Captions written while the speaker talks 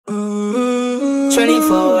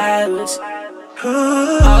24 hours.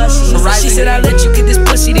 She said, I'll let you get this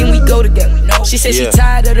pussy, then we go together. No. She said she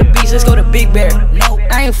tired of the beats, let's go to Big Bear. No,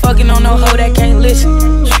 I ain't fucking on no hoe that can't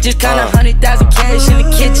listen. Just count 100,000 cash in the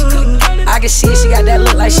kitchen. I can see it, she got that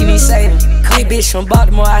look like she need saving. Big bitch from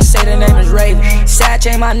Baltimore, I say the name is Raven. Side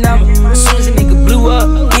chain my number, as soon as a nigga blew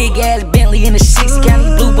up. Big ass Bentley in the 60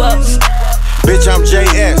 county blue bucks. Bitch, I'm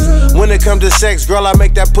JS. When it come to sex, girl, I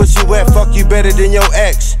make that pussy wet. Fuck you better than your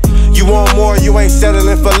ex. You want more, you ain't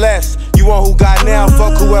settling for less. You want who got now,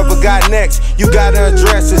 fuck whoever got next. You got an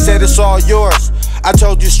address and said it's all yours. I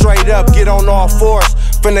told you straight up, get on all fours.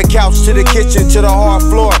 From the couch to the kitchen to the hard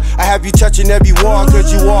floor. I have you touching every wall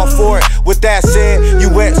cause you all for it. With that said,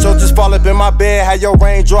 you wet, so just fall up in my bed. Had your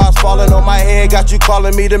raindrops falling on my head, got you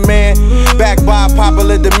calling me the man. Back by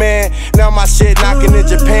popular demand, now my shit knocking in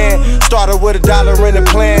Japan. Started with $1 in the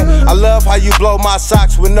plan. I love how you blow my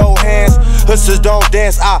socks with no hands. Hustlers don't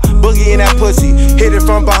dance, I boogie in that pussy. Hit it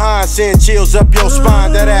from behind, send chills up your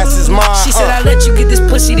spine, that ass is mine. She said, I'll let you get this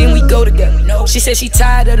pussy, then we go together. No. She said she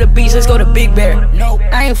tired of the beats, let's go to Big Bear. No,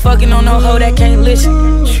 I ain't fucking on no hoe that can't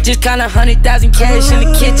listen. Just count 100,000 cash in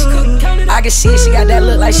the kitchen. I can see it, she got that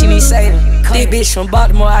look like she need saving. Big bitch from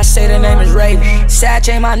Baltimore, I say the name is Raven. Side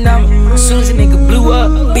chain my number, as soon as a nigga blew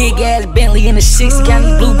up. Big ass Bentley in the 60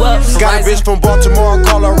 county blue bucks. Got a bitch from Baltimore, I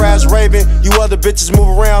call her ass Raven. You other bitches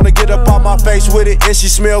move around and get up on my face with it. And she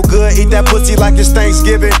smell good, eat that pussy like it's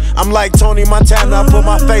Thanksgiving. I'm like Tony Montana, I put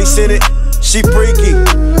my face in it. She freaky,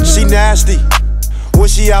 she nasty. When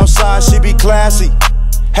she outside, she be classy.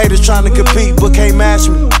 Haters trying to compete, but can't match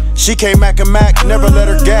me. She can't Mac a Mac, never let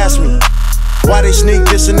her gas me. Why they sneak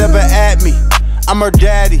this and never add me? I'm her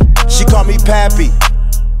daddy, she call me Pappy.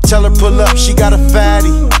 Tell her pull up, she got a fatty.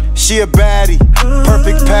 She a baddie,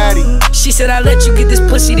 perfect patty. She said, I'll let you get this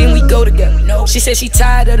pussy, then we go together. No. She said she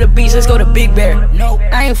tired of the beats, let's go to Big Bear. No,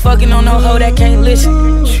 I ain't fucking on no hoe that can't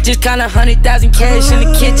listen. Just count 100,000 cash in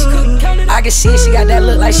the kitchen. I can see it, she got that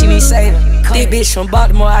look like she need saving. Big bitch from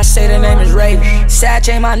Baltimore, I say the name is Raven. Side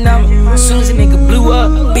chain my number, as soon as a nigga blew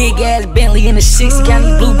up. Big ass Bentley in the 60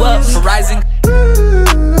 county blue bucks. Rising.